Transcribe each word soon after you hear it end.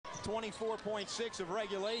24.6 of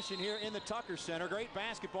regulation here in the Tucker Center. Great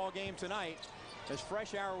basketball game tonight as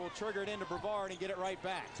Fresh Hour will trigger it into Brevard and get it right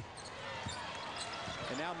back.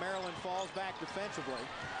 And now Maryland falls back defensively.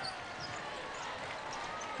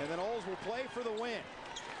 And then Knowles will play for the win.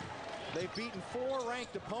 They've beaten 4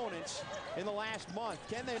 ranked opponents in the last month.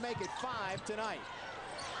 Can they make it 5 tonight?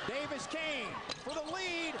 Davis Kane for the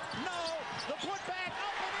lead. No. The putback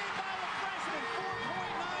up and in by the freshman.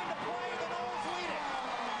 4.9 to play. The Knowles lead it.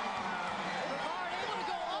 Brevard able to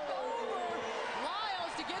go up over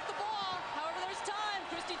Lyles to get the ball. However, there's time.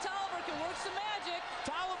 Kristi Toliver can work some magic.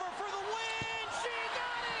 Toliver for the win. She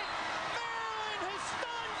got it. Maryland has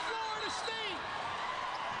stunned Florida State.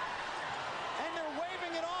 And they're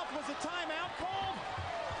waving it off. Was a timeout called?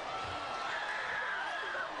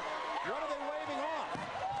 What are they waving off?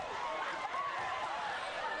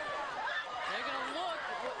 They're going to look.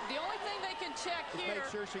 The only thing they can check here.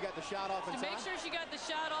 Make sure she got the shot off in time. To make sure she got the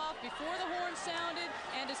shot off before the horn sounded,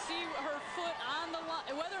 and to see her foot on the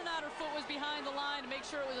line, whether or not her foot was behind the line, to make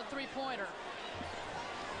sure it was a three-pointer.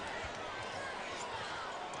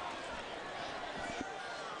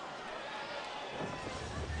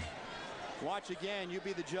 Watch again. You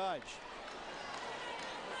be the judge.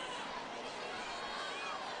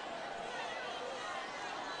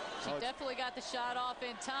 She definitely got the shot off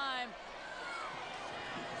in time.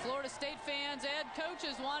 Florida State fans and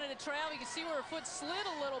coaches wanted to travel. You can see where her foot slid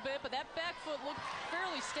a little bit, but that back foot looked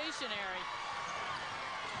fairly stationary.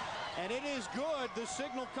 And it is good. The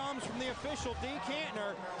signal comes from the official, D.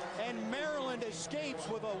 Cantner, and Maryland escapes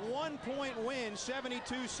with a 1-point win,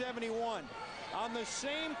 72-71. On the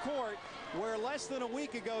same court where less than a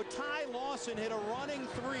week ago, Ty Lawson hit a running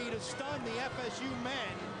 3 to stun the FSU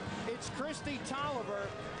men. It's Kristi Toliver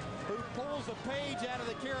who pulls a page out of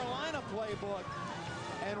the Carolina playbook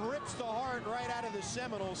and rips the heart right out of the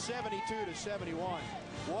Seminoles, 72-71.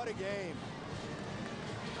 What a game.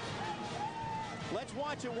 Let's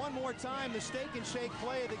watch it one more time, the steak and shake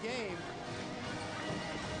play of the game.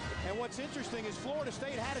 And what's interesting is Florida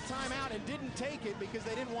State had a timeout and didn't take it because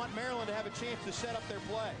they didn't want Maryland to have a chance to set up their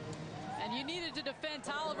play. And you needed to defend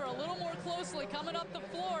Toliver a little more closely coming up the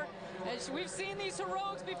floor. As we've seen these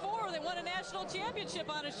heroics before. They won a national championship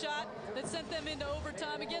on a shot that sent them into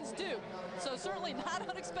overtime against Duke. So certainly not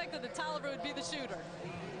unexpected that Toliver would be the shooter.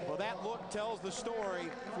 Well, that look tells the story.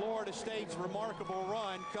 Florida State's remarkable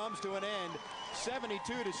run comes to an end.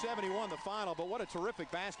 72-71 the final, but what a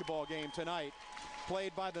terrific basketball game tonight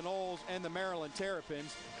played by the Knowles and the Maryland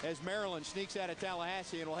Terrapins as Maryland sneaks out of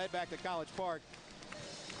Tallahassee and will head back to College Park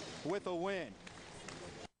with a win.